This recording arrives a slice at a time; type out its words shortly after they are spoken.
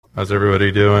How's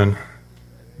everybody doing?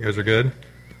 You guys are good?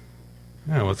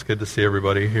 Yeah, well, it's good to see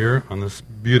everybody here on this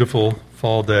beautiful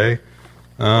fall day.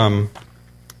 I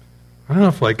don't know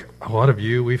if, like a lot of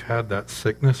you, we've had that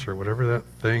sickness or whatever that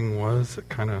thing was that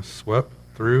kind of swept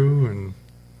through and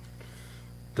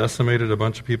decimated a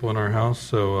bunch of people in our house.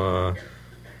 So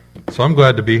I'm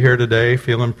glad to be here today,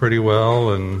 feeling pretty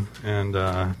well, and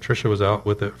Tricia was out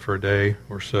with it for a day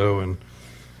or so, and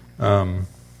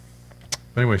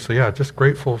anyway, so yeah, just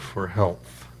grateful for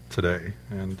health today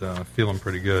and feeling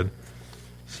pretty good.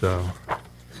 So,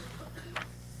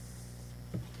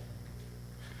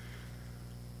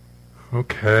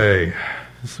 okay,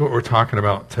 this is what we're talking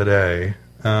about today.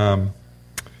 And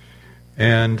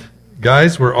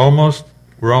guys, we're almost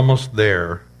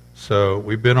there. So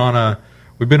we've been on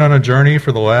a journey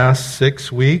for the last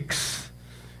 6 weeks,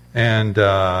 and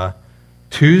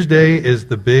Tuesday is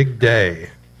the big day.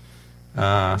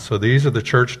 So these are the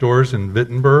church doors in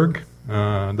Wittenberg.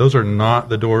 Those are not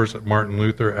the doors that Martin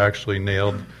Luther actually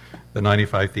nailed the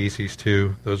 95 Theses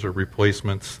to. Those are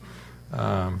replacements.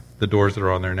 The doors that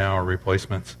are on there now are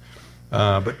replacements.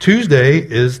 But Tuesday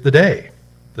is the day,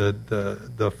 the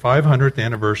 500th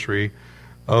anniversary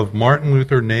of Martin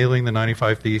Luther nailing the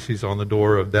 95 Theses on the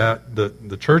door of that.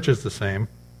 The church is the same.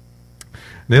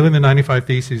 Nailing the 95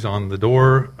 Theses on the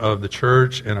door of the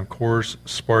church, and of course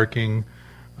sparking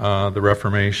the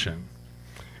Reformation.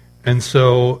 And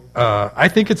so I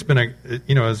think it's been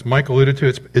as Mike alluded to,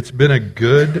 it's been a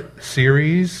good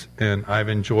series, and I've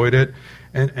enjoyed it.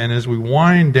 And as we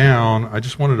wind down, I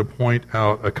just wanted to point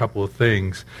out a couple of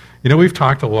things. We've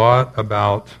talked a lot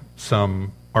about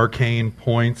some arcane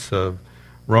points of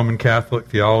Roman Catholic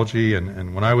theology,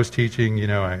 and when I was teaching,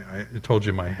 I told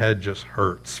you my head just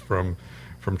hurts from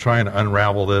trying to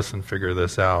unravel this and figure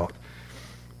this out.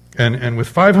 And with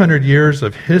 500 years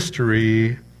of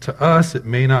history, to us, it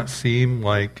may not seem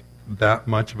like that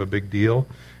much of a big deal.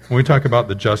 When we talk about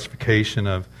the justification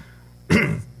of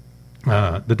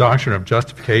the doctrine of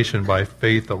justification by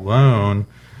faith alone,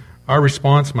 our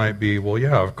response might be, well,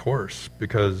 yeah, of course,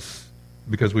 because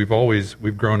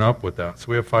we've grown up with that. So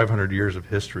we have 500 years of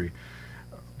history.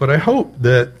 But I hope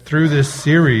that through this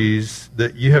series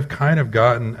that you have kind of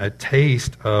gotten a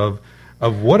taste of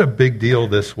what a big deal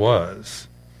this was.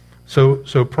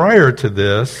 So prior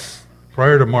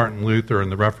to Martin Luther and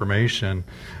the Reformation,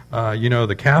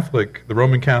 the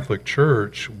Roman Catholic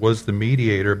Church was the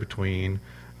mediator between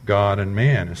God and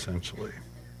man, essentially.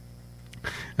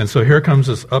 And so here comes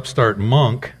this upstart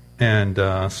monk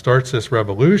and starts this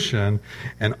revolution,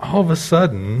 and all of a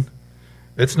sudden,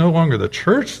 it's no longer the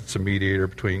church that's a mediator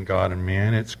between God and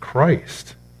man, it's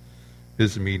Christ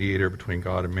is the mediator between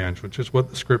God and man, which is what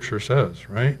the Scripture says,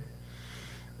 right?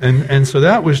 And so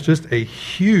that was just a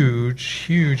huge,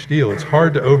 huge deal. It's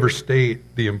hard to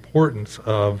overstate the importance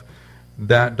of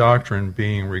that doctrine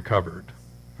being recovered,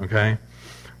 okay?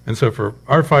 And so for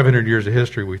our 500 years of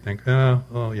history, we think,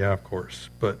 oh yeah, of course.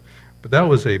 But that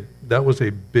was a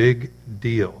big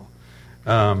deal.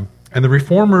 And the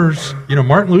Reformers,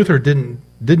 Martin Luther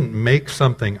didn't make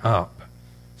something up.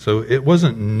 So it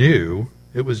wasn't new.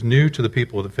 It was new to the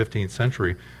people of the 15th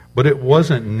century. But it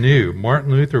wasn't new.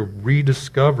 Martin Luther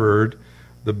rediscovered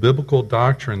the biblical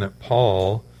doctrine that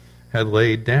Paul had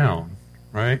laid down,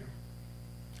 right?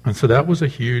 And so that was a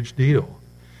huge deal.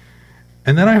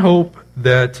 And then I hope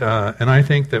that, and I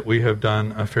think that we have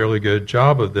done a fairly good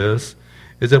job of this,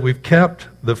 is that we've kept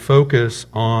the focus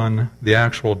on the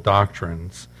actual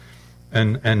doctrines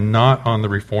and not on the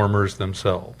reformers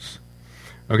themselves.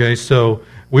 Okay, so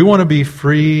we want to be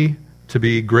free to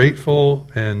be grateful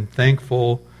and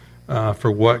thankful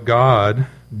for what God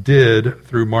did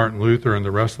through Martin Luther and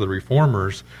the rest of the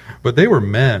reformers, but they were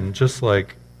men just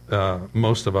like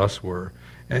most of us were.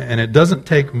 And it doesn't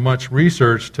take much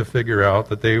research to figure out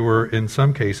that they were, in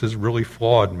some cases, really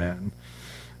flawed men.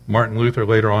 Martin Luther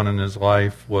later on in his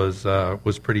life was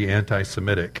pretty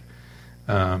anti-Semitic.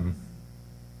 Calvin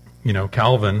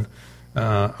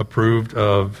approved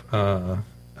of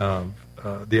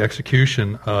the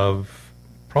execution of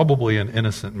probably an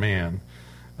innocent man.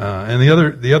 And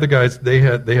the other guys, they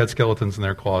had skeletons in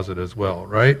their closet as well,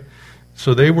 right?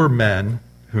 So they were men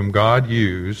whom God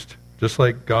used, just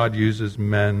like God uses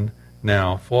men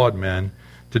now, flawed men,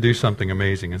 to do something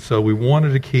amazing. And so we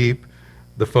wanted to keep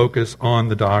the focus on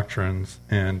the doctrines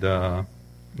and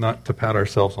not to pat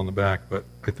ourselves on the back, but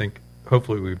I think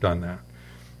hopefully we've done that.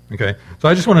 Okay, so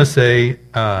I just want to say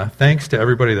thanks to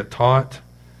everybody that taught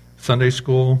Sunday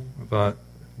school. I thought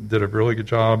did a really good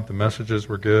job. The messages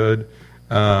were good.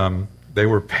 They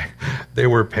were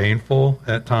painful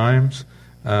at times,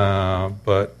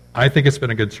 but I think it's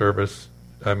been a good service.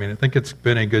 I mean, I think it's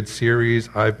been a good series.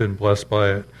 I've been blessed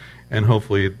by it, and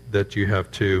hopefully that you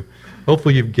have too.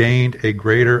 Hopefully you've gained a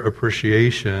greater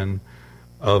appreciation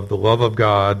of the love of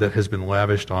God that has been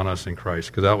lavished on us in Christ,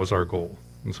 because that was our goal.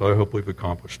 And so I hope we've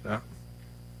accomplished that.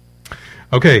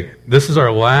 Okay, this is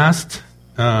our last,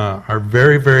 our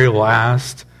very, very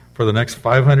last, for the next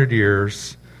 500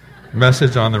 years,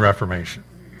 message on the Reformation.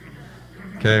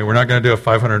 Okay, we're not going to do a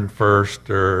 501st,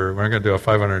 or we're not going to do a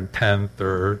 510th,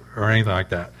 or anything like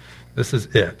that. This is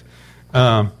it.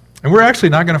 And we're actually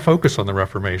not going to focus on the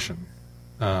Reformation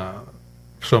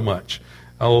so much.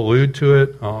 I'll allude to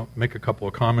it. I'll make a couple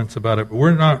of comments about it, but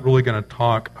we're not really going to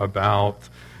talk about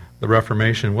the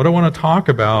Reformation. What I want to talk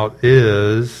about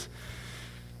is,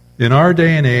 in our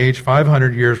day and age,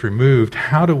 500 years removed,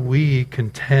 how do we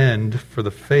contend for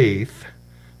the faith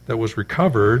that was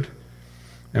recovered,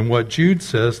 and what Jude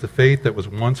says, the faith that was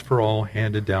once for all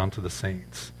handed down to the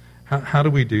saints? How do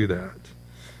we do that?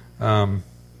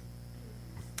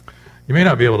 You may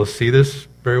not be able to see this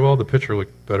very well. The picture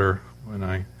looked better when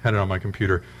I had it on my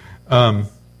computer.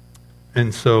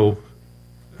 And so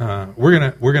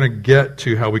we're gonna get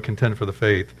to how we contend for the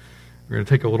faith. We're going to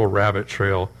take a little rabbit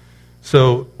trail.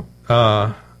 So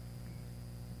the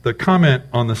comment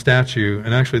on the statue,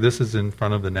 and actually this is in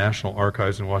front of the National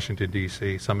Archives in Washington,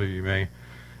 D.C. Some of you may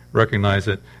recognize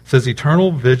it. It says,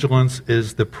 "Eternal vigilance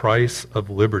is the price of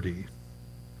liberty."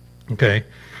 Okay,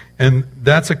 and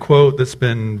that's a quote that's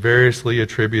been variously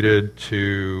attributed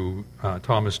to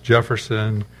Thomas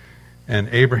Jefferson and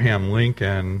Abraham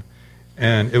Lincoln,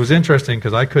 and it was interesting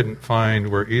because I couldn't find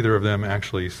where either of them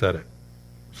actually said it.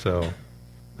 So,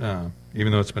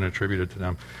 even though it's been attributed to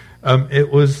them.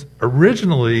 It's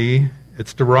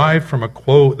derived from a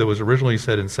quote that was originally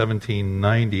said in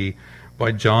 1790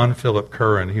 by John Philip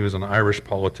Curran. He was an Irish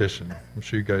politician. I'm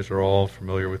sure you guys are all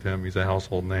familiar with him. He's a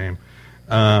household name.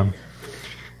 And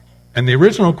the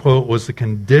original quote was, "The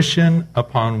condition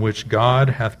upon which God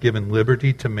hath given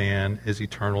liberty to man is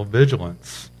eternal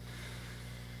vigilance."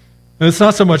 And it's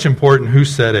not so much important who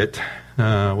said it,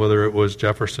 whether it was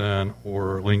Jefferson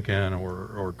or Lincoln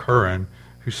or Curran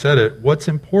who said it. What's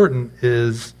important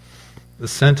is the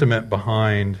sentiment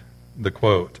behind the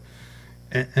quote.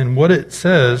 And what it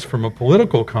says from a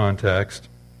political context,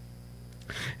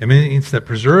 it means that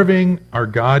preserving our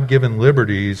God-given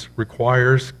liberties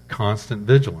requires constant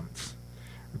vigilance.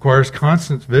 Requires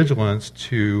constant vigilance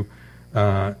to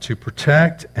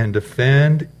protect and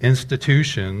defend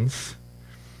institutions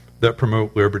that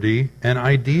promote liberty and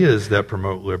ideas that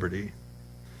promote liberty.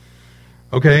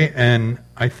 Okay, and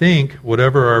I think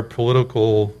whatever our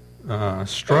political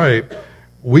stripe,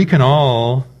 we can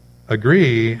all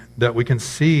agree that we can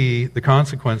see the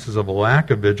consequences of a lack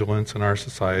of vigilance in our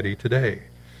society today,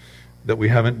 that we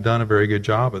haven't done a very good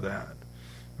job of that.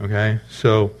 Okay,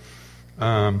 so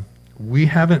we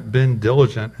haven't been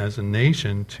diligent as a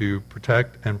nation to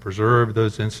protect and preserve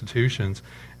those institutions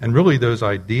and really those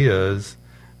ideas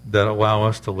that allow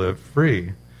us to live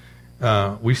free.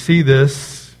 We see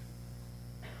this,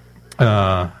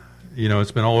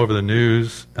 it's been all over the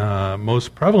news,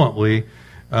 most prevalently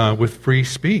with free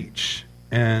speech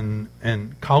and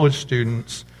college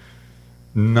students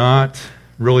not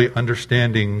really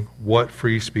understanding what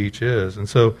free speech is. And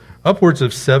so upwards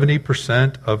of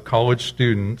 70% of college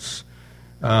students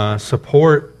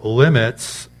support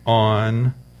limits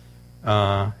on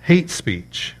hate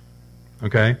speech.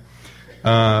 Okay?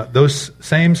 Those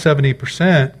same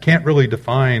 70% can't really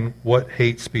define what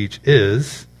hate speech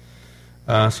is,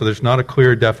 so there's not a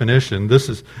clear definition. This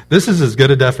is as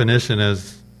good a definition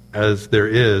as there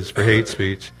is for hate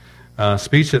speech.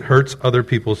 Speech that hurts other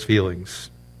people's feelings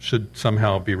should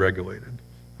somehow be regulated.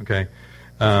 Okay?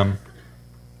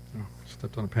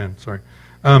 Stepped on a pen, sorry.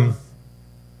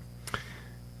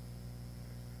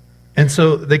 And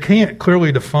so they can't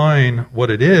clearly define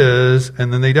what it is,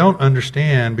 and then they don't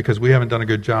understand, because we haven't done a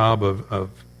good job of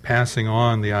passing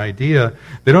on the idea,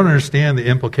 they don't understand the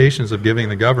implications of giving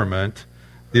the government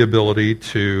the ability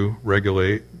to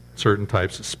regulate certain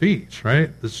types of speech, right?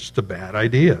 This is just a bad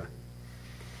idea.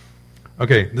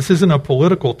 Okay, this isn't a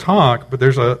political talk, but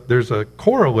there's a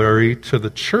corollary to the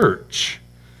church,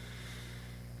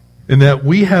 in that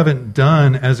we haven't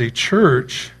done, as a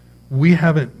church, we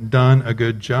haven't done a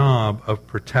good job of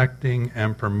protecting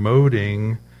and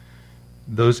promoting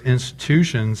those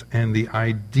institutions and the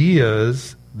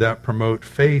ideas that promote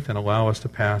faith and allow us to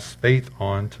pass faith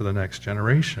on to the next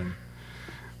generation.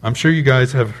 I'm sure you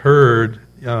guys have heard,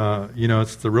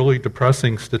 it's the really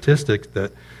depressing statistic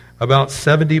that about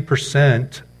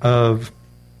 70% of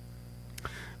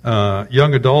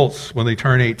young adults, when they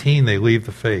turn 18, they leave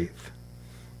the faith.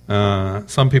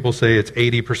 Some people say it's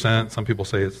 80%. Some people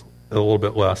say it's a little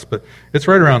bit less. But it's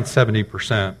right around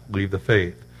 70% leave the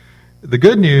faith. The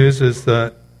good news is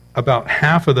that about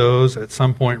half of those at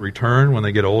some point return when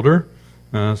they get older.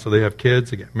 So they have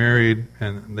kids, they get married,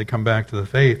 and they come back to the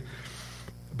faith.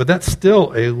 But that's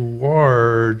still a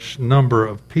large number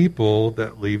of people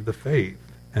that leave the faith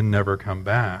and never come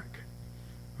back.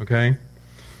 Okay?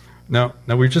 Now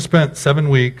we've just spent 7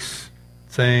 weeks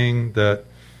saying that,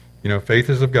 faith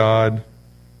is of God.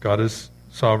 God is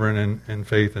sovereign in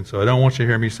faith. And so I don't want you to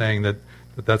hear me saying that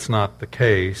that's not the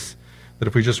case. That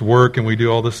if we just work and we do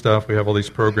all this stuff, we have all these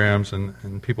programs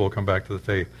and people will come back to the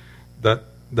faith.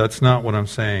 That's not what I'm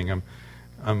saying.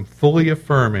 I'm fully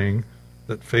affirming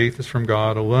that faith is from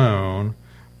God alone.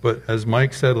 But as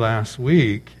Mike said last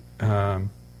week, in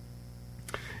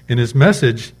his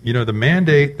message, the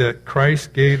mandate that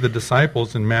Christ gave the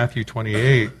disciples in Matthew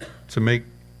 28 to make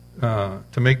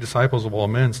disciples of all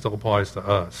men still applies to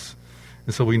us.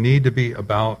 And so we need to be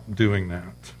about doing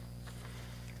that.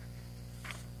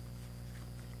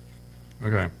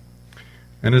 Okay.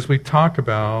 And as we talk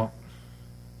about...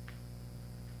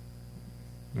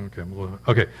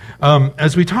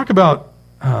 as we talk about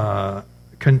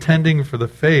contending for the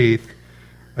faith,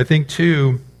 I think,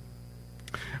 too,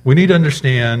 we need to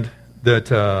understand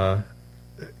that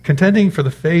contending for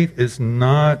the faith is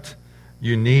not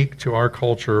unique to our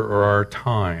culture or our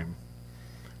time.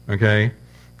 Okay?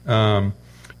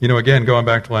 Again, going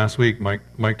back to last week,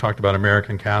 Mike talked about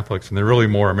American Catholics, and they're really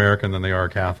more American than they are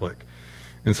Catholic.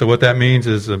 And so what that means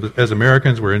is, as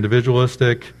Americans, we're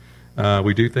individualistic.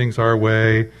 We do things our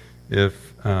way.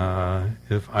 If I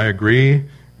agree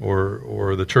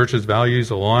or the church's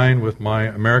values align with my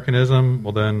Americanism,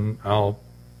 well, then I'll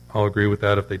agree with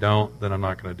that. If they don't, then I'm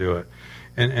not going to do it.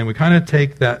 And we kind of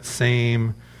take that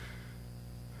same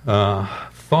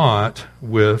thought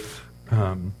with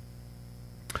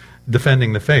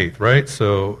defending the faith, right?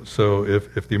 So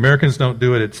if the Americans don't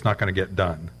do it, it's not going to get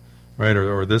done, right?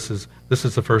 Or this is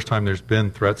the first time there's been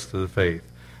threats to the faith,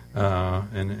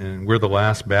 and we're the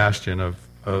last bastion of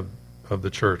the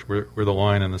church. We're the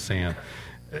line in the sand.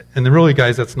 And then really,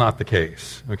 guys, that's not the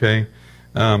case. Okay,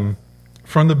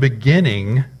 from the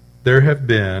beginning, there have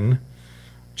been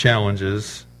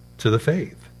challenges to the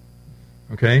faith.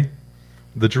 Okay,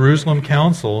 the Jerusalem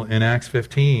Council in Acts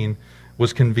 15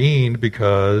 was convened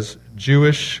because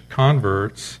Jewish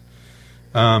converts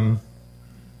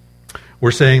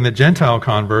were saying that Gentile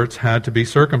converts had to be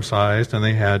circumcised and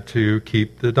they had to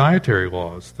keep the dietary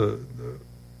laws, the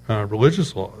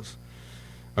religious laws.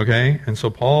 Okay, and so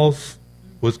Paul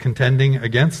was contending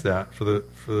against that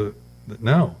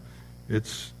no,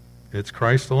 it's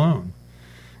Christ alone.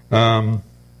 In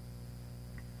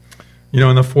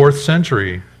the 4th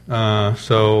century, in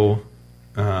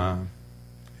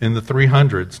the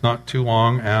 300s, not too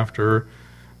long after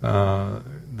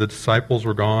the disciples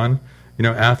were gone,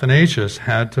 Athanasius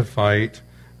had to fight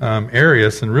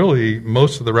Arius and really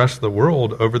most of the rest of the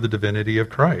world over the divinity of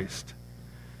Christ.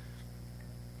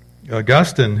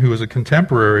 Augustine, who was a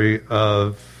contemporary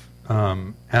of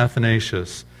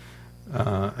Athanasius,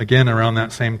 again around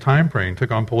that same time frame,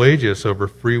 took on Pelagius over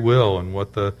free will and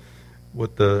what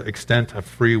the extent of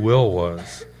free will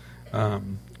was.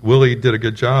 Willie did a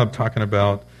good job talking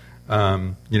about,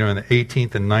 in the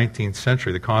 18th and 19th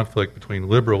century, the conflict between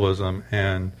liberalism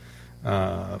and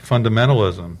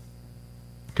fundamentalism.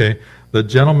 Okay, the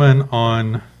gentleman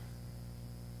on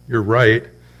your right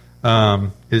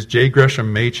is J.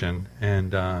 Gresham Machen,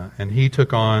 and he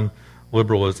took on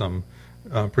liberalism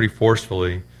pretty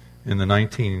forcefully in the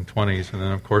 1920s. And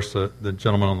then, of course, the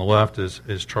gentleman on the left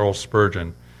is Charles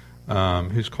Spurgeon,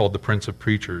 who's called the Prince of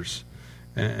Preachers.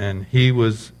 And he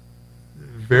was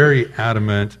very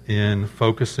adamant in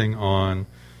focusing on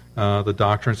the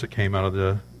doctrines that came out of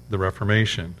the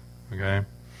Reformation. Okay,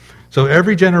 so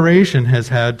every generation has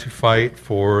had to fight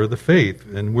for the faith,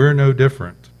 and we're no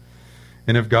different.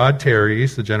 And if God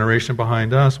tarries, the generation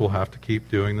behind us will have to keep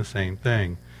doing the same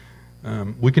thing.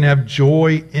 We can have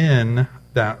joy in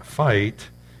that fight,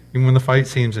 even when the fight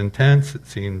seems intense. It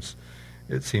seems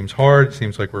hard. It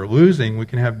seems like we're losing. We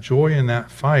can have joy in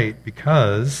that fight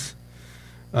because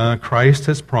Christ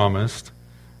has promised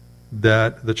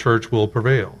that the church will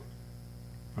prevail.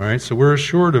 All right, so we're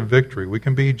assured of victory. We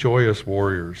can be joyous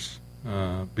warriors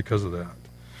because of that.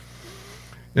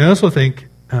 And I also think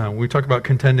when we talk about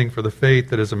contending for the faith,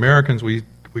 that as Americans we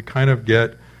kind of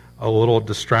get a little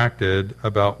distracted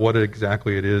about what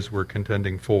exactly it is we're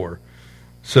contending for.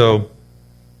 So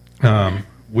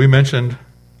we mentioned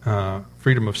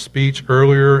freedom of speech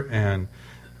earlier, and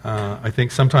I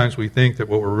think sometimes we think that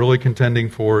what we're really contending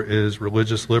for is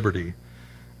religious liberty.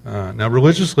 Now,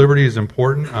 religious liberty is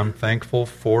important. I'm thankful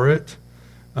for it.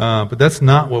 But that's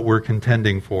not what we're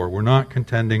contending for. We're not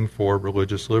contending for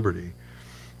religious liberty.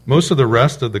 Most of the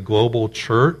rest of the global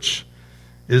church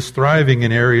is thriving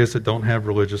in areas that don't have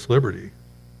religious liberty.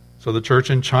 So the church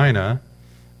in China,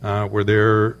 where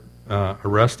they're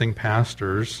arresting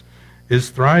pastors, is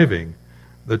thriving.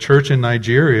 The church in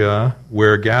Nigeria,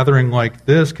 where a gathering like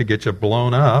this could get you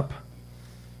blown up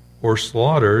or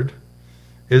slaughtered,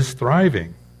 is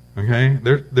thriving. Okay,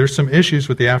 there's some issues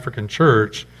with the African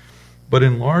church, but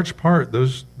in large part,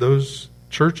 those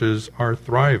churches are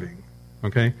thriving.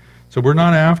 Okay, so we're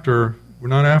not after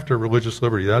religious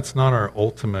liberty. That's not our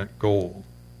ultimate goal,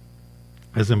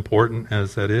 as important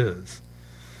as that is.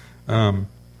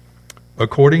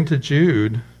 According to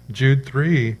Jude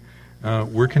 3,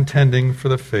 we're contending for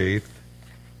the faith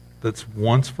that's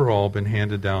once for all been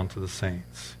handed down to the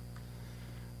saints.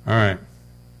 All right.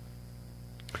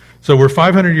 So we're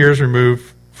 500 years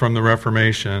removed from the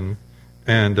Reformation,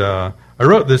 and I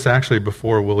wrote this actually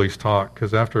before Willie's talk,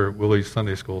 because after Willie's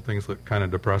Sunday school, things look kind of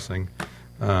depressing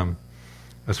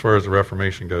as far as the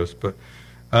Reformation goes. But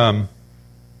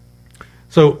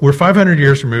so we're 500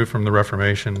 years removed from the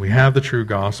Reformation. We have the true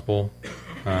gospel.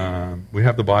 We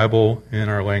have the Bible in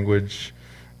our language,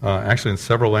 actually in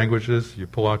several languages. You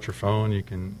pull out your phone, you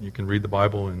can read the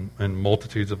Bible in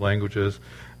multitudes of languages.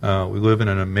 We live in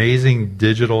an amazing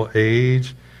digital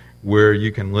age where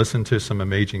you can listen to some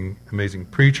amazing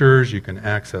preachers. You can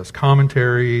access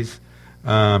commentaries.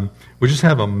 We just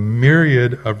have a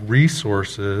myriad of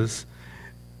resources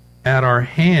at our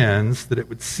hands that it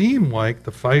would seem like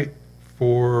the fight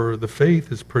for the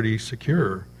faith is pretty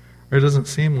secure. It doesn't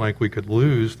seem like we could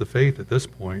lose the faith at this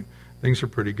point. Things are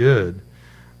pretty good.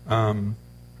 But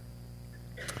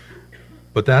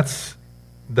that's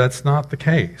not the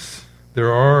case.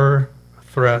 There are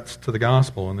threats to the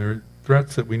gospel, and there are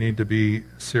threats that we need to be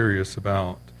serious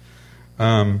about.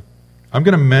 I'm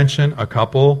going to mention a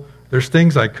couple. There's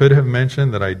things I could have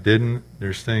mentioned that I didn't.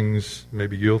 There's things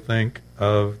maybe you'll think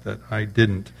of that I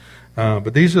didn't.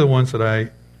 But these are the ones that I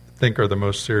think are the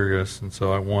most serious, and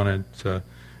so I wanted to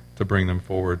bring them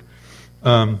forward.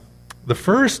 The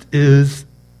first is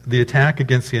the attack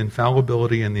against the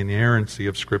infallibility and the inerrancy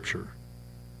of Scripture.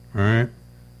 All right?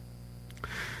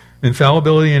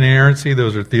 Infallibility and inerrancy,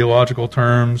 those are theological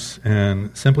terms,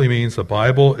 and simply means the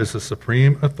Bible is the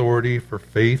supreme authority for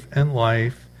faith and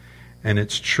life, and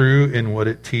it's true in what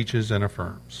it teaches and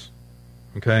affirms.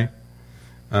 Okay?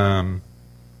 Okay,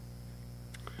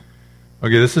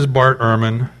 this is Bart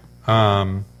Ehrman,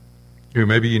 who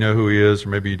maybe you know who he is, or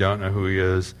maybe you don't know who he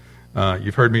is.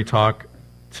 You've heard me talk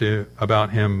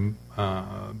about him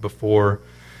before.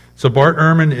 So Bart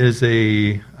Ehrman is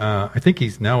I think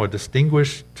he's now a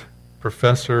distinguished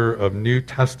professor of New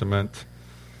Testament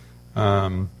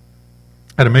at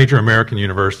a major American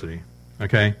university.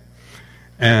 Okay?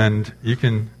 And you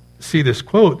can see this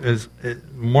quote as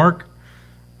Bart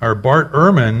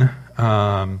Ehrman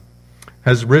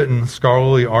has written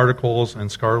scholarly articles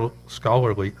and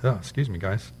scholarly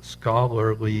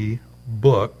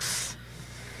books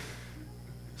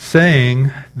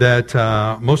saying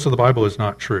that most of the Bible is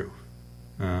not true.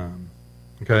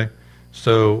 Okay?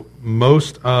 So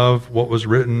most of what was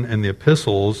written in the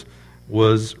epistles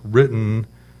was written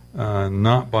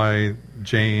not by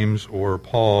James or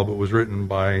Paul, but was written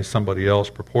by somebody else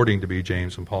purporting to be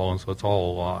James and Paul, and so it's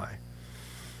all a lie.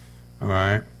 All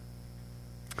right?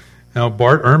 Now,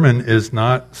 Bart Ehrman is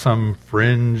not some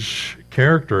fringe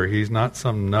character. He's not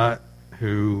some nut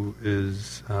who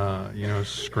is,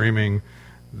 screaming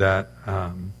that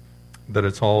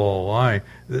it's all a lie.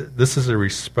 This is a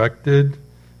respected,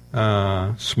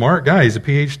 smart guy. He's a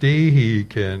PhD. He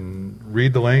can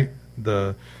read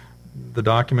the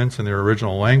documents in their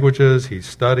original languages. He's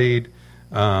studied,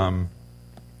 and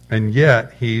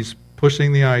yet he's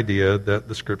pushing the idea that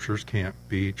the Scriptures can't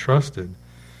be trusted.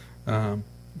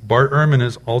 Bart Ehrman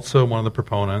is also one of the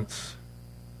proponents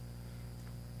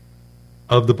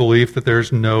of the belief that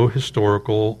there's no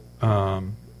historical,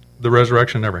 the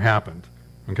resurrection never happened,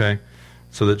 okay?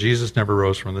 So that Jesus never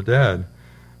rose from the dead.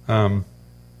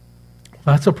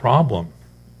 That's a problem,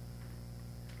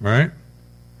 right?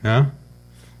 Yeah?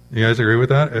 You guys agree with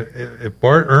that? If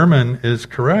Bart Ehrman is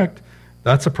correct,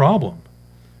 that's a problem,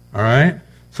 all right?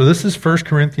 So this is 1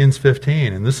 Corinthians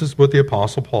 15, and this is what the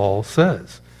Apostle Paul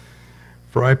says.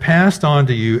 For I passed on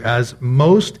to you as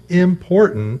most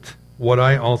important what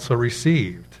I also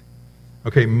received.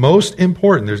 Okay, most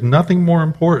important. There's nothing more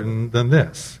important than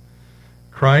this.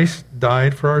 Christ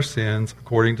died for our sins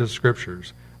according to the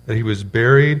Scriptures, that he was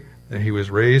buried, that he was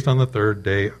raised on the third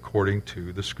day according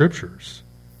to the Scriptures.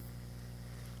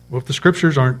 Well, if the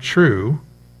Scriptures aren't true,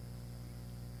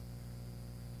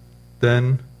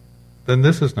 then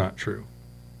this is not true.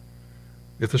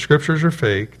 If the Scriptures are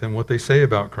fake, then what they say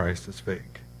about Christ is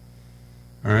fake.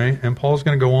 All right? And Paul's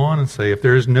going to go on and say, if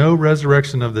there is no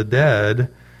resurrection of the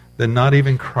dead, then not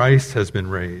even Christ has been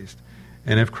raised.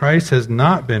 And if Christ has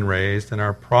not been raised, then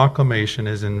our proclamation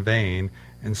is in vain,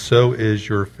 and so is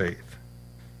your faith.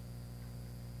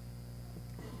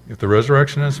 If the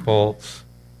resurrection is false,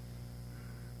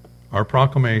 our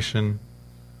proclamation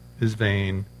is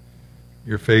vain,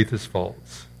 your faith is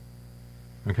false.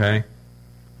 Okay?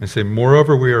 I say,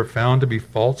 moreover, we are found to be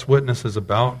false witnesses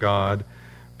about God,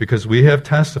 because we have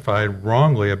testified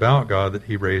wrongly about God that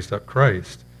he raised up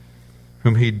Christ,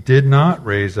 whom he did not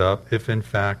raise up, if in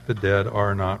fact the dead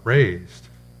are not raised.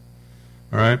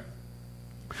 All right?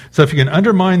 So if you can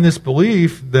undermine this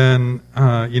belief, then,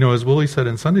 as Willie said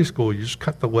in Sunday school, you just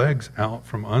cut the legs out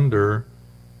from under,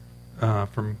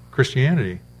 from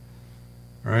Christianity.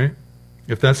 All right?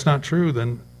 If that's not true,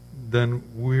 then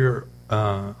we're,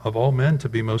 of all men, to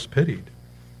be most pitied.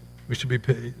 We should be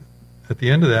pitied. At the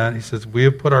end of that, he says, we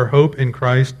have put our hope in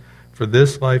Christ for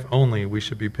this life only. We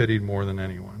should be pitied more than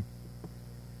anyone.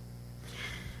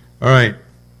 All right.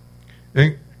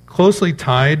 And closely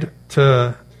tied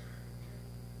to...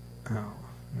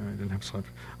 I didn't have slides.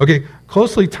 Okay,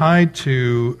 closely tied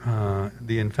to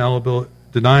the infallibility,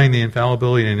 denying the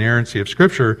infallibility and inerrancy of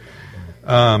Scripture,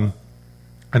 and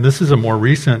this is a more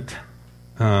recent,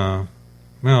 I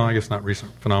guess not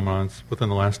recent phenomenon, it's within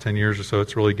the last 10 years or so,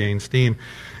 it's really gained steam,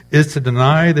 is to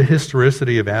deny the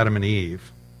historicity of Adam and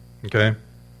Eve. Okay?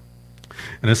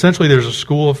 And essentially there's a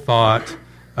school of thought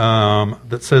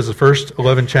that says the first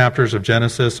 11 chapters of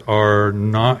Genesis are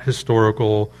not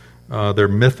historical, they're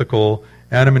mythical.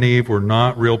 Adam and Eve were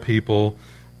not real people.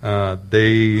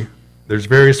 There's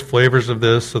various flavors of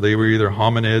this, so they were either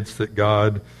hominids that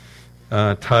God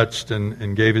touched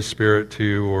and gave his spirit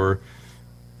to, or,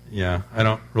 I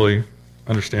don't really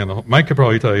understand the whole... Mike could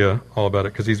probably tell you all about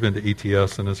it because he's been to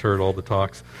ETS and has heard all the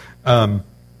talks. But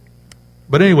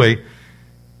anyway,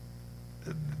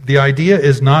 the idea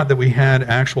is not that we had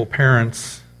actual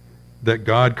parents that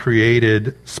God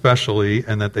created specially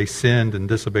and that they sinned and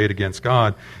disobeyed against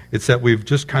God. It's that we've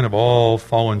just kind of all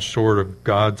fallen short of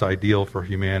God's ideal for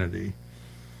humanity.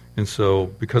 And so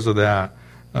because of that,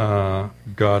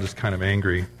 God is kind of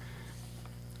angry.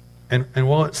 And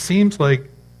while it seems like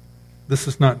this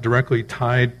is not directly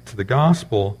tied to the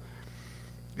gospel,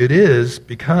 it is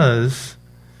because,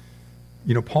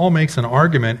 Paul makes an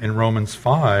argument in Romans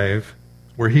 5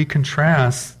 where he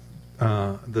contrasts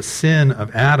the sin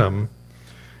of Adam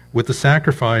with the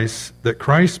sacrifice that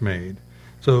Christ made.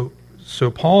 So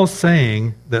Paul's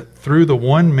saying that through the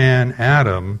one man,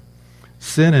 Adam,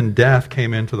 sin and death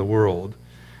came into the world.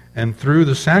 And through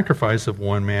the sacrifice of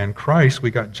one man, Christ, we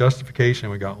got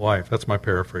justification, we got life. That's my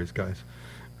paraphrase, guys.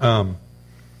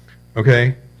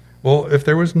 Okay? Well, if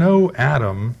there was no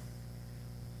Adam,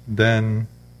 then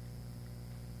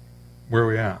where are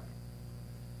we at?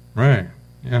 Right.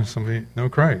 Yeah, no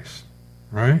Christ.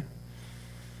 Right?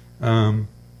 And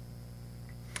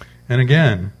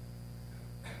again,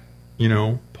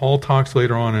 Paul talks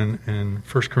later on in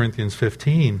 1 Corinthians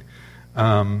 15.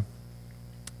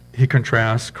 He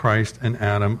contrasts Christ and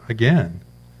Adam again.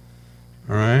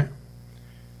 All right?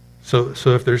 So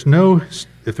if there's no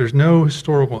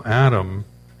historical Adam,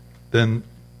 then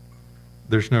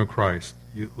there's no Christ.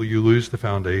 You lose the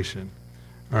foundation.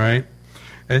 All right?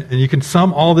 And you can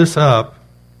sum all this up.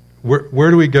 Where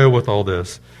do we go with all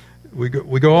this? We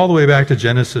go all the way back to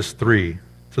Genesis 3,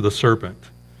 to the serpent.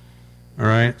 All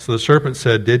right? So the serpent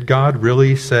said, "Did God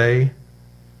really say?"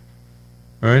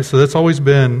 All right? So that's always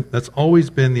been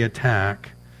the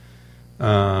attack.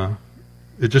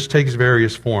 It just takes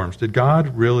various forms. Did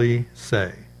God really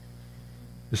say?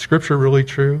 Is Scripture really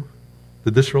true?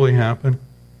 Did this really happen?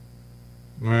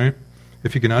 All right?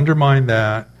 If you can undermine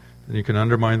that, then you can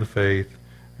undermine the faith,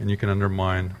 and you can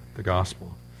undermine the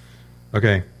gospel.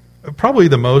 Okay, probably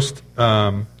the most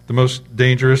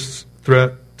dangerous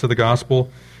threat to the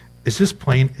gospel is just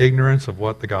plain ignorance of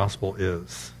what the gospel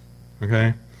is.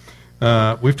 Okay,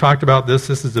 we've talked about this.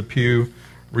 This is a Pew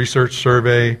Research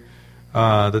survey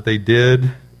that they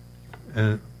did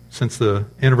since the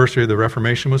anniversary of the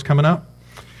Reformation was coming up,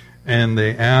 and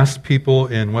they asked people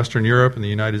in Western Europe and the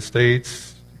United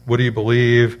States, "What do you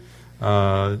believe?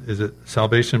 Is it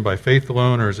salvation by faith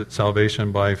alone, or is it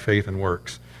salvation by faith and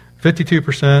works?"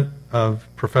 52% of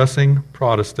professing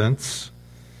Protestants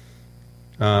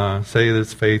say that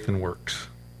it's faith and works.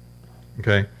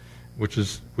 Okay, which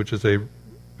is a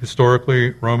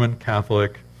historically Roman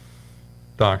Catholic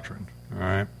doctrine. All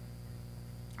right.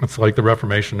 It's like the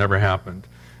Reformation never happened.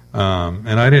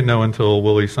 And I didn't know until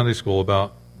Willie's Sunday School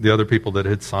about the other people that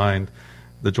had signed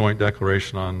the joint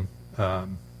declaration on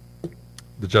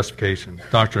the justification,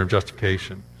 doctrine of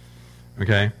justification.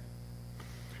 Okay?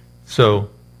 So,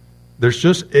 there's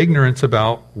just ignorance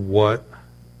about what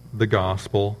the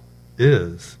gospel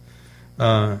is.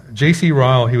 J.C.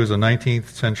 Ryle, he was a 19th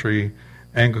century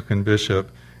Anglican bishop,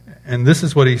 and this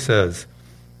is what he says.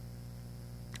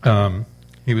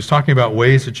 He was talking about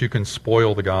ways that you can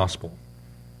spoil the gospel.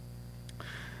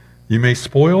 You may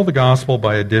spoil the gospel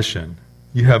by addition.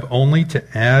 You have only to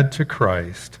add to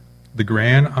Christ, the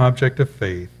grand object of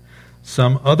faith,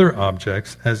 some other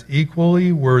objects as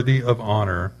equally worthy of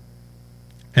honor,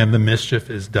 and the mischief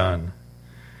is done.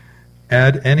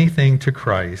 Add anything to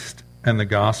Christ, and the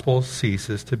gospel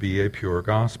ceases to be a pure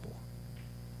gospel.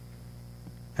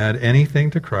 Add anything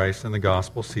to Christ, and the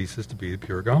gospel ceases to be a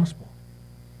pure gospel.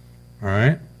 All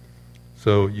right?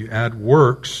 So you add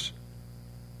works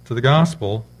to the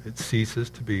gospel, it ceases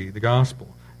to be the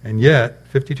gospel. And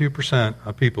yet, 52%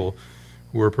 of people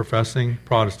who are professing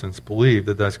Protestants believe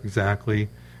that that's exactly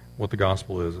what the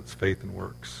gospel is. It's faith and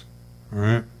works. All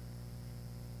right?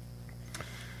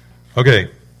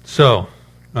 Okay, so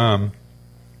how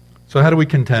do we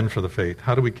contend for the faith?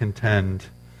 How do we contend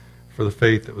for the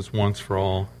faith that was once for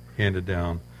all handed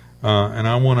down? And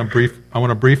I want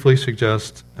to briefly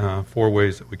suggest 4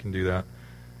 ways that we can do that.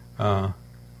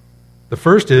 The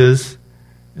first is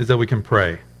that we can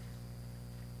pray.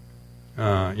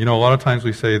 A lot of times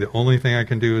we say the only thing I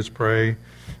can do is pray.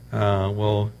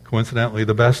 Well, coincidentally,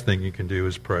 the best thing you can do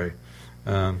is pray.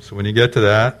 So when you get to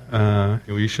that,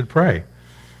 you should pray.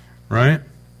 Right?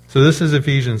 So this is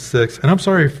Ephesians 6. And I'm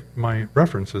sorry if my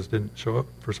references didn't show up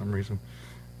for some reason.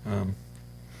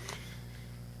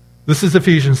 This is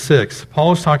Ephesians 6.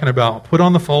 Paul is talking about put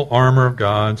on the full armor of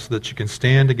God so that you can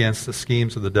stand against the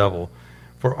schemes of the devil.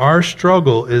 For our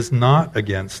struggle is not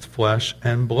against flesh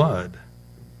and blood.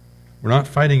 We're not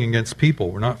fighting against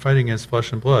people. We're not fighting against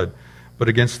flesh and blood, but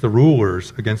against the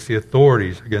rulers, against the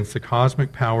authorities, against the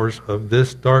cosmic powers of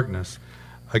this darkness,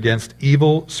 against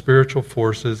evil spiritual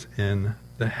forces in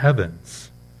the heavens.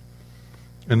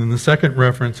 And then the second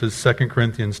reference is 2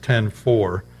 Corinthians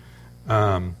 10:4.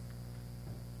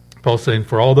 Paul's saying,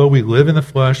 for although we live in the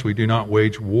flesh, we do not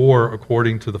wage war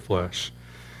according to the flesh.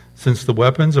 Since the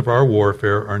weapons of our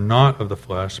warfare are not of the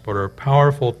flesh, but are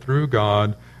powerful through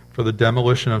God for the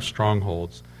demolition of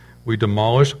strongholds. We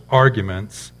demolish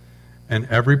arguments and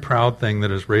every proud thing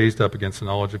that is raised up against the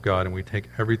knowledge of God, and we take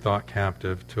every thought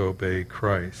captive to obey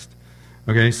Christ.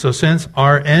 Okay, so since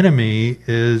our enemy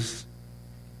is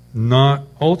not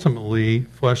ultimately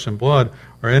flesh and blood,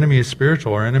 our enemy is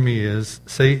spiritual, our enemy is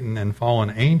Satan and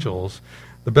fallen angels,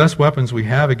 the best weapons we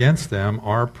have against them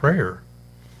are prayer.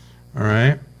 All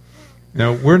right?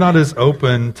 We're not as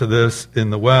open to this in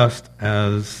the West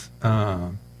as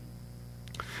other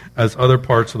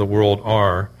parts of the world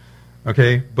are.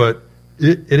 Okay? But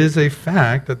it is a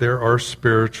fact that there are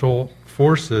spiritual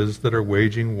forces that are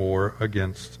waging war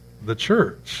against the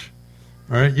church.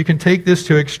 All right? You can take this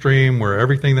to extreme where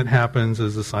everything that happens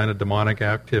is a sign of demonic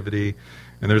activity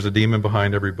and there's a demon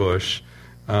behind every bush.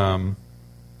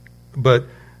 But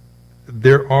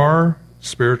there are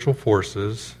spiritual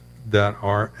forces that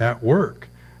are at work.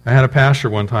 I had a pastor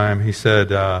one time, he said,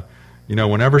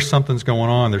 whenever something's going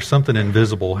on, there's something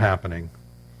invisible happening.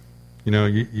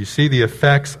 You see the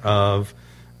effects of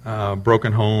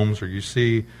broken homes, or you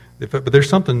see, but there's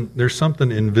something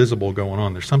invisible going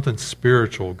on. There's something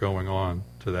spiritual going on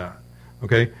to that.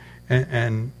 Okay,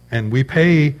 and we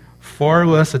pay far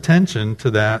less attention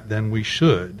to that than we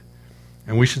should,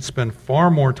 and we should spend far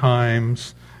more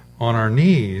times on our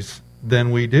knees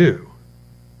than we do,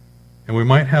 and we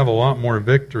might have a lot more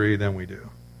victory than we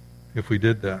do if we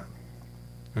did that.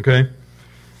 Okay.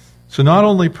 So not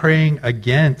only praying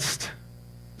against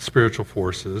spiritual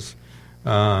forces,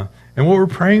 and what we're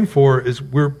praying for is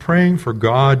we're praying for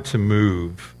God to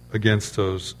move against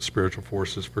those spiritual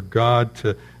forces, for God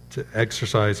to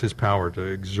exercise His power, to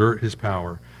exert His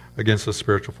power against those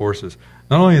spiritual forces.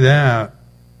 Not only that,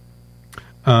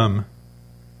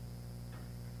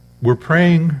 we're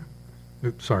praying,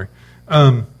 we're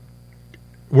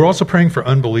also praying for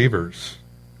unbelievers.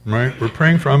 Right? We're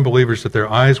praying for unbelievers that their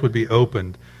eyes would be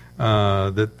opened,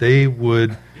 that they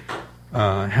would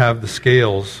have the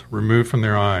scales removed from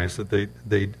their eyes, that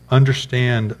they'd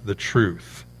understand the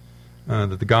truth,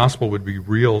 that the gospel would be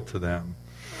real to them.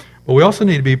 But we also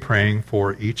need to be praying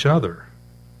for each other.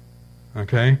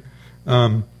 Okay?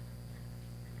 One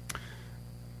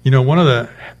of the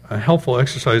helpful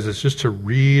exercises is just to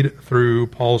read through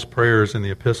Paul's prayers in the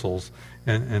epistles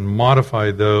and modify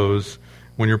those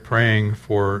when you're praying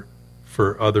for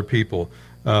other people.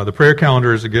 The prayer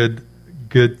calendar is a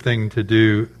good thing to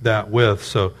do that with.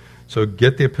 So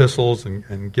get the epistles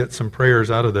and get some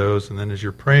prayers out of those, and then as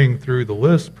you're praying through the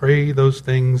list, pray those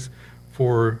things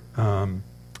for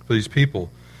these people.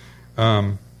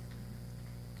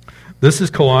 This is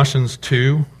Colossians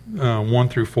 2, 1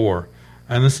 through 4.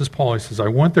 And this is Paul. He says, I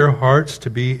want their hearts to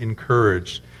be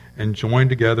encouraged and joined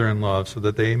together in love, so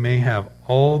that they may have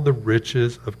all the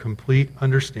riches of complete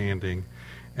understanding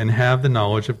and have the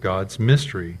knowledge of God's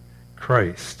mystery,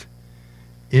 Christ.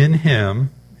 In him,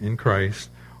 in Christ,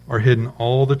 are hidden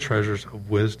all the treasures of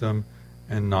wisdom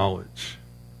and knowledge.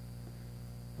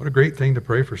 What a great thing to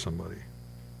pray for somebody.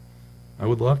 I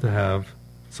would love to have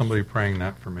somebody praying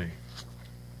that for me.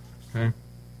 Okay?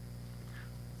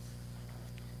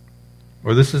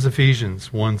 Or this is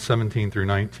Ephesians 1, 17 through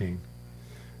 19.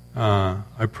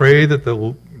 I pray that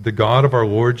the God of our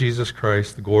Lord Jesus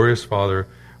Christ, the glorious Father,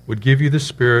 would give you the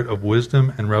spirit of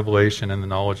wisdom and revelation and the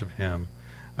knowledge of him.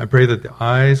 I pray that the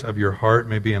eyes of your heart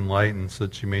may be enlightened, so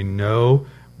that you may know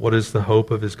what is the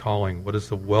hope of his calling, what is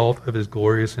the wealth of his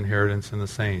glorious inheritance in the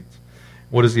saints,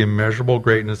 what is the immeasurable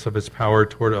greatness of his power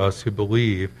toward us who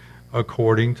believe,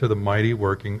 according to the mighty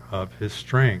working of his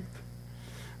strength.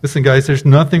 Listen, guys, there's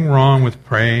nothing wrong with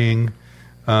praying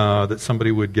that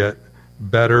somebody would get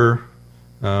better,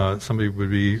 somebody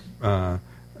would be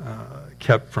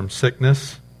kept from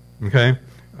sickness, okay?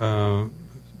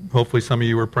 Hopefully some of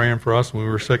you were praying for us when we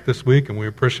were sick this week, and we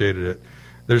appreciated it.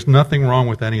 There's nothing wrong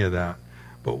with any of that.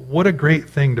 But what a great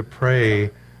thing to pray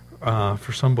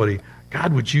for somebody.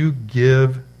 God, would you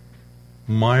give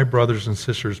my brothers and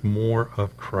sisters more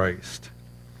of Christ?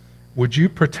 Would you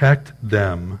protect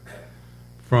them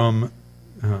from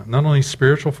not only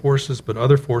spiritual forces, but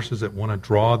other forces that want to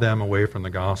draw them away from the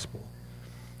gospel?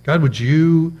 God, would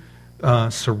you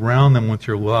surround them with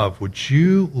your love? Would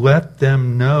you let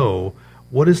them know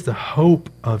what is the hope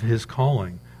of his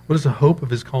calling? What is the hope of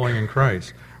his calling in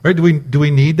Christ? Right? Do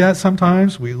we need that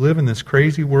sometimes? We live in this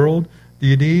crazy world. Do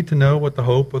you need to know what the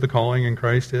hope of the calling in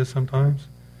Christ is sometimes?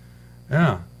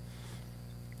 Yeah.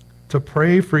 To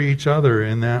pray for each other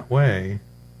in that way,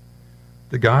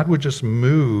 that God would just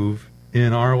move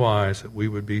in our lives, that we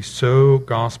would be so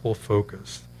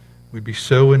gospel-focused. We'd be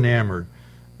so enamored.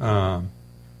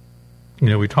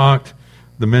 We talked,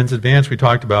 the men's advance, we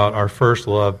talked about our first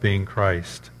love being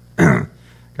Christ.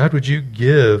 God, would you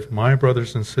give my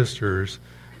brothers and sisters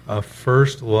a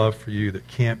first love for you that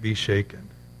can't be shaken?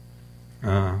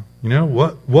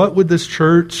 What would this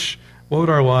church, what would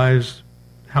our lives,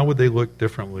 how would they look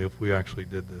differently if we actually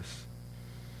did this?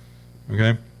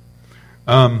 Okay?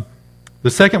 The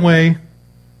second way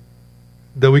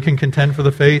that we can contend for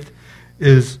the faith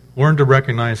is learn to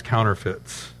recognize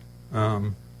counterfeits.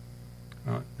 Nope,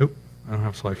 I don't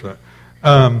have a slide for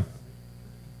that.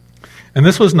 And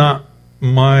this was not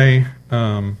my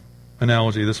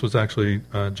analogy. This was actually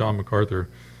John MacArthur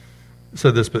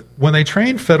said this. But when they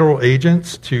train federal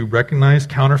agents to recognize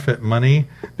counterfeit money,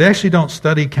 they actually don't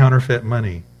study counterfeit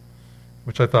money,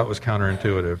 which I thought was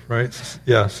counterintuitive, right?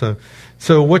 Yeah.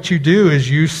 So what you do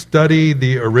is you study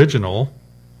the original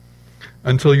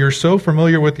until you're so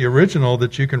familiar with the original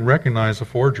that you can recognize a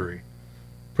forgery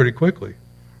pretty quickly.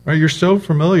 Right? You're so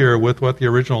familiar with what the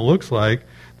original looks like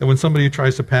that when somebody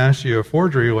tries to pass you a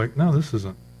forgery, you're like, no, this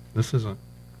isn't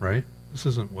right. This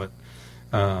isn't what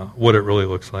it really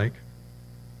looks like.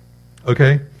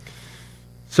 Okay?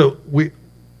 So we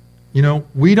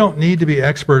don't need to be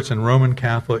experts in Roman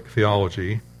Catholic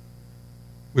theology.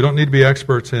 We don't need to be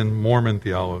experts in Mormon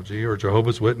theology or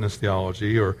Jehovah's Witness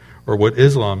theology or what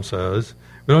Islam says.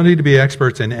 We don't need to be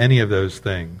experts in any of those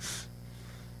things,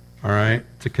 all right,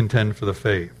 to contend for the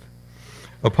faith.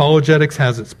 Apologetics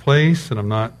has its place, and I'm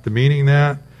not demeaning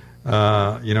that.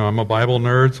 I'm a Bible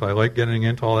nerd, so I like getting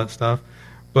into all that stuff.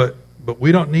 But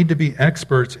we don't need to be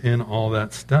experts in all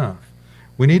that stuff.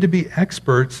 We need to be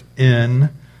experts in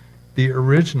the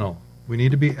original. We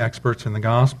need to be experts in the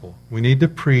gospel. We need to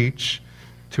preach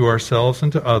to ourselves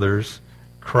and to others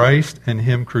Christ and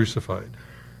him crucified,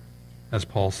 as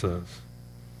Paul says.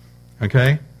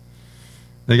 Okay?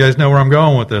 Now you guys know where I'm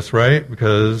going with this, right?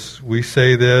 Because we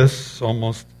say this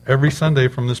almost every Sunday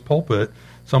from this pulpit.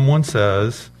 Someone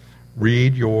says,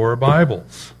 read your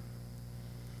Bibles.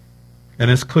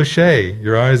 And it's cliche.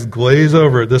 Your eyes glaze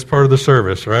over at this part of the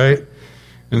service, right?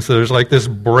 And so there's like this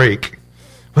break.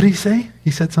 What did he say?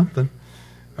 He said something.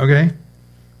 Okay?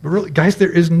 But really, guys,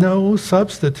 there is no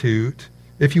substitute.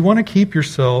 If you want to keep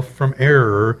yourself from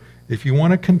error, if you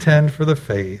want to contend for the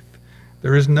faith,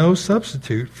 there is no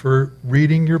substitute for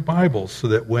reading your Bible, so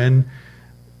that when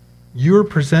you're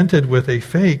presented with a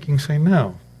fake, you can say,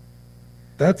 no,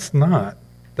 That's not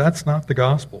the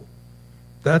gospel.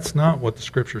 That's not what the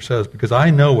Scripture says, because I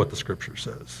know what the Scripture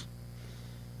says.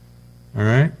 All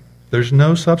right? There's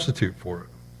no substitute for it.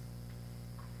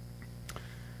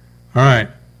 All right.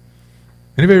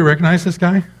 Anybody recognize this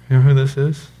guy? You know who this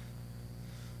is?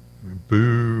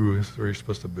 Boo. This is where you're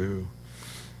supposed to boo.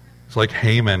 It's like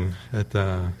Haman at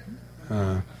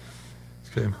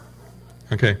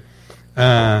okay.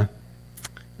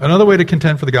 Another way to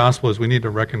contend for the gospel is we need to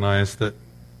recognize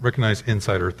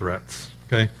insider threats.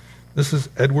 Okay, this is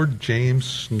Edward James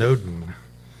Snowden.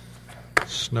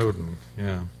 Snowden,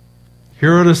 yeah,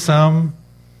 hero to some,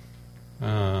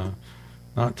 not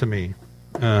to me,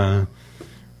 or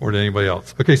to anybody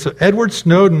else. Okay, so Edward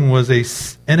Snowden was a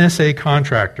NSA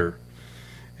contractor,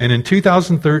 and in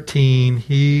 2013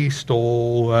 he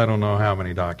stole I don't know how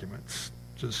many documents,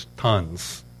 just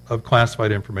tons of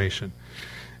classified information,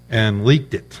 and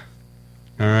leaked it.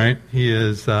 All right, he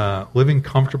is living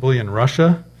comfortably in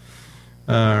Russia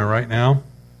right now,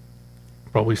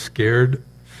 probably scared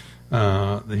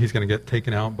that he's going to get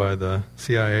taken out by the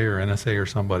CIA or NSA or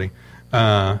somebody,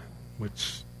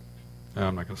 which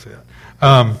I'm not going to say that.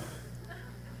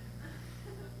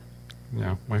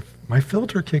 Yeah, my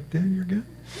filter kicked in. You're good.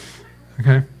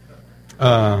 Okay.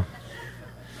 And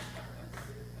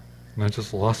I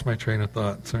just lost my train of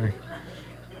thought. Sorry.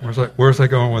 Where's I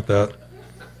going with that?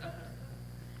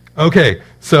 Okay,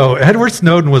 so Edward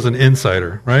Snowden was an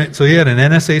insider, right? So he had an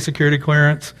NSA security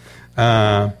clearance,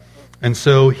 and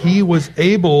so he was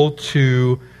able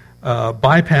to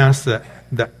bypass the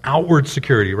outward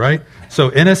security, right? So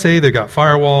NSA, they've got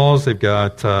firewalls, they've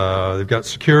got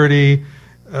security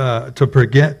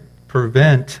to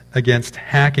prevent against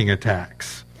hacking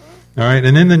attacks. All right,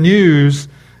 and in the news,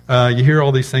 you hear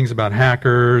all these things about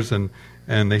hackers and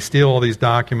they steal all these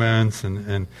documents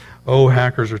and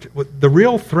hackers are... The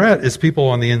real threat is people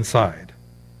on the inside,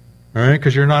 all right,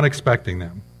 because you're not expecting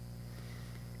them.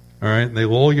 All right, they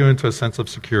lull you into a sense of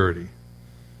security.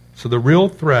 So the real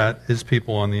threat is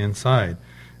people on the inside.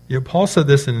 You know, Paul said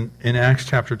this in Acts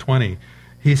chapter 20.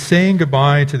 He's saying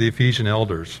goodbye to the Ephesian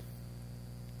elders.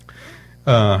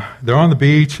 They're on the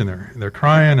beach and they're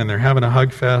crying and they're having a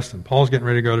hug fest, and Paul's getting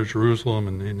ready to go to Jerusalem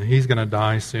and he's going to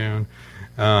die soon.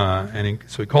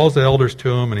 So he calls the elders to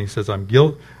him and he says,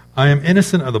 I am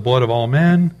innocent of the blood of all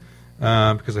men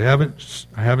because I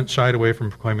haven't shied away from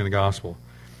proclaiming the gospel.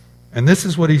 And this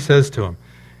is what he says to him.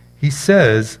 He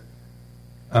says,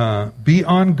 be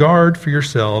on guard for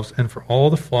yourselves and for all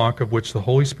the flock of which the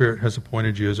Holy Spirit has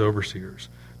appointed you as overseers,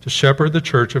 to shepherd the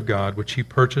church of God, which he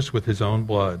purchased with his own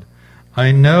blood.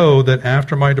 I know that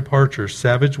after my departure,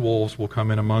 savage wolves will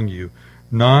come in among you,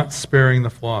 not sparing the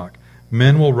flock.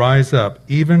 Men will rise up,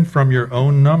 even from your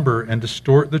own number, and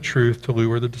distort the truth to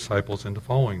lure the disciples into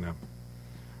following them.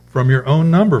 From your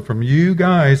own number, from you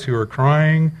guys who are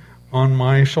crying on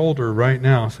my shoulder right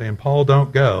now, saying, Paul,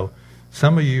 don't go.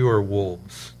 Some of you are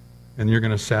wolves, and you're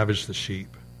going to savage the sheep.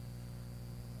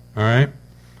 All right?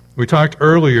 We talked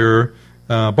earlier,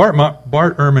 Bart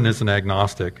Ehrman is an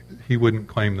agnostic. He wouldn't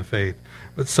claim the faith.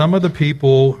 But some of the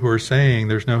people who are saying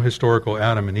there's no historical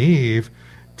Adam and Eve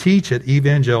teach at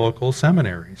evangelical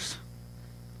seminaries.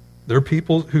 They're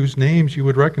people whose names you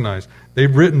would recognize.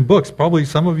 They've written books. Probably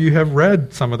some of you have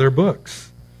read some of their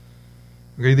books.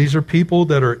 Okay, these are people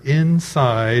that are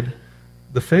inside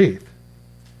the faith.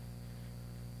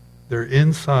 They're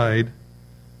inside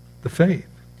the faith.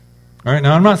 All right.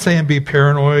 Now, I'm not saying be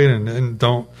paranoid and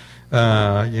don't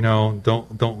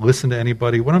listen to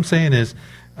anybody. What I'm saying is,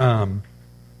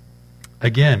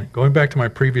 again, going back to my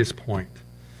previous point,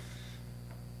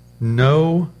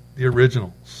 know the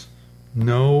originals.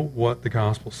 Know what the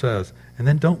gospel says. And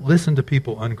then don't listen to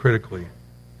people uncritically.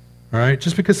 All right?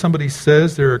 Just because somebody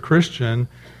says they're a Christian,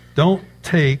 don't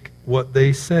take what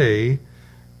they say.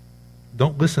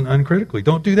 Don't listen uncritically.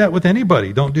 Don't do that with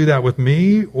anybody. Don't do that with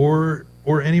me or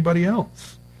anybody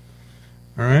else.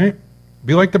 All right?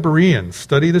 Be like the Bereans.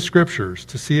 Study the Scriptures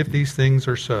to see if these things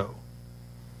are so.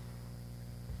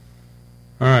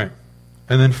 All right.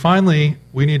 And then finally,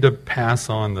 we need to pass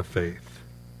on the faith.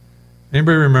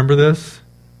 Anybody remember this?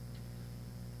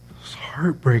 It was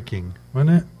heartbreaking,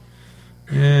 wasn't it?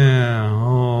 Yeah.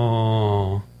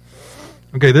 Oh.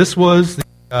 Okay, this was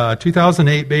the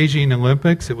 2008 Beijing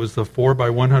Olympics. It was the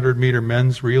 4x100 meter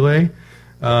men's relay.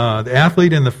 The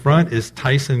athlete in the front is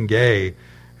Tyson Gay,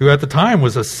 who at the time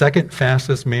was the second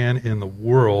fastest man in the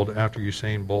world after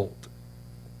Usain Bolt.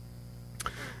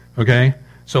 Okay?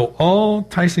 So all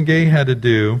Tyson Gay had to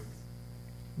do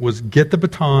was get the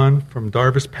baton from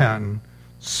Darvis Patton,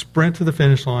 sprint to the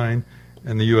finish line,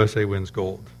 and the USA wins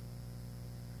gold.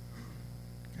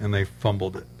 And they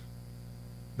fumbled it.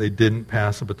 They didn't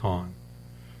pass a baton.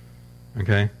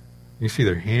 Okay? You see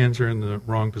their hands are in the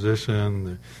wrong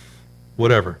position,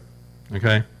 whatever.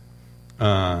 Okay?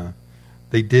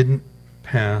 They didn't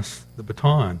pass the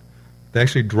baton. They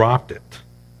actually dropped it.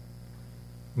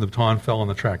 The baton fell on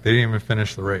the track. They didn't even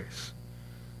finish the race.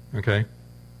 Okay?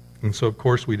 And so of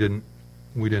course we didn't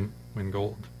win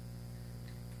gold.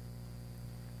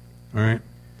 All right?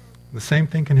 The same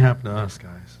thing can happen to us,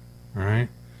 guys. All right?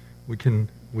 We can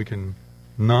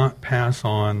not pass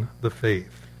on the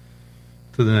faith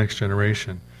to the next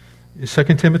generation. 2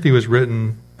 Timothy was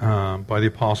written by the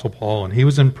Apostle Paul, and he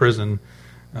was in prison.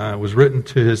 It was written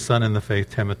to his son in the faith,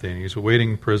 Timothy, and he's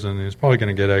awaiting prison, and he's probably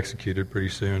going to get executed pretty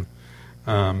soon.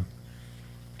 And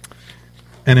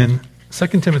in 2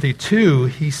 Timothy 2,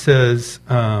 he says,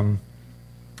 do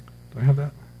I have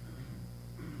that?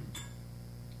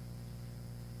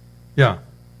 Yeah.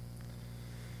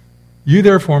 You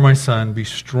therefore, my son, be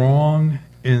strong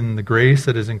in the grace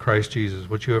that is in Christ Jesus.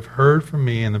 What you have heard from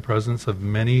me in the presence of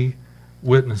many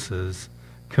witnesses,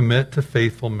 commit to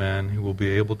faithful men who will be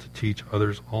able to teach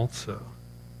others also.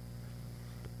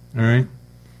 All right?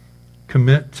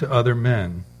 Commit to other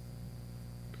men.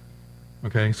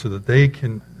 Okay, so that they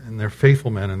can, and they're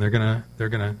faithful men, and they're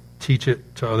gonna teach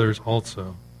it to others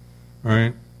also. All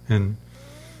right? And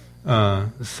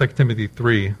 2 Timothy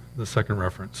 3, the second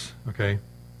reference. Okay?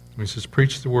 He says,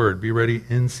 preach the word, be ready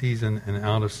in season and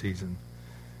out of season.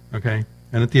 Okay?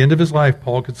 And at the end of his life,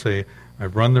 Paul could say,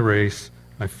 I've run the race,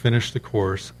 I've finished the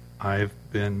course, I've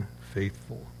been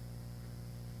faithful.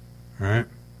 All right?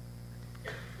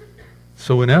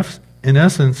 So in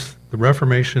essence, the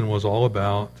Reformation was all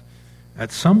about,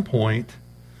 at some point,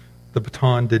 the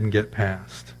baton didn't get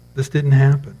passed. This didn't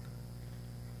happen.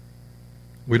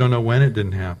 We don't know when it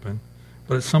didn't happen,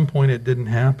 but at some point it didn't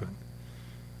happen.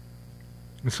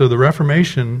 And so the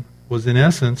Reformation was, in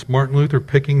essence, Martin Luther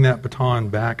picking that baton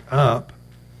back up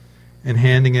and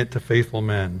handing it to faithful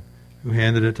men, who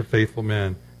handed it to faithful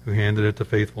men, who handed it to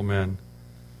faithful men.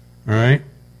 All right?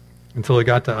 Until it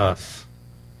got to us.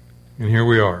 And here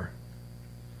we are.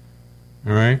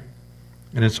 All right?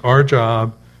 And it's our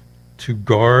job to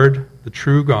guard the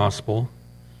true gospel,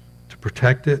 to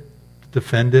protect it, to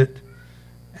defend it,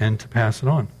 and to pass it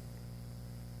on.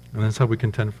 And that's how we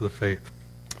contend for the faith.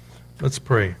 Let's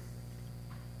pray.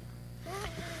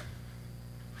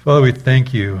 Father, we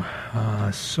thank you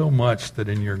so much that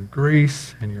in your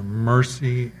grace and your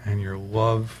mercy and your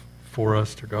love for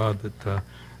us, dear God, that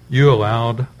you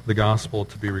allowed the gospel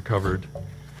to be recovered.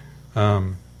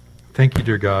 Thank you,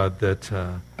 dear God, that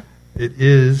it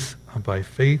is by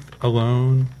faith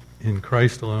alone, in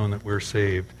Christ alone, that we're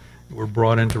saved, that we're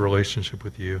brought into relationship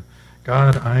with you.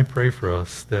 God, I pray for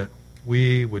us that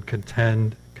we would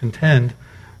contend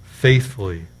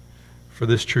faithfully for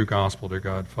this true gospel, dear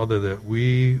God. Father, that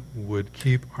we would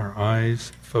keep our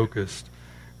eyes focused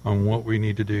on what we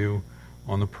need to do,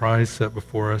 on the prize set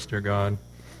before us, dear God,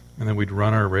 and that we'd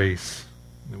run our race,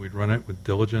 that we'd run it with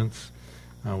diligence,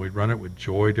 we'd run it with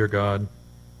joy, dear God,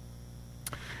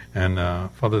 and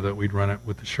Father, that we'd run it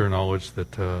with the sure knowledge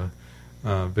that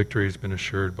victory has been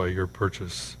assured by your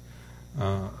purchase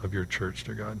of your church,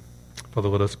 dear God. Father,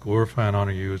 let us glorify and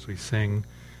honor you as we sing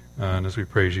and as we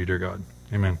praise you, dear God.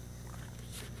 Amen.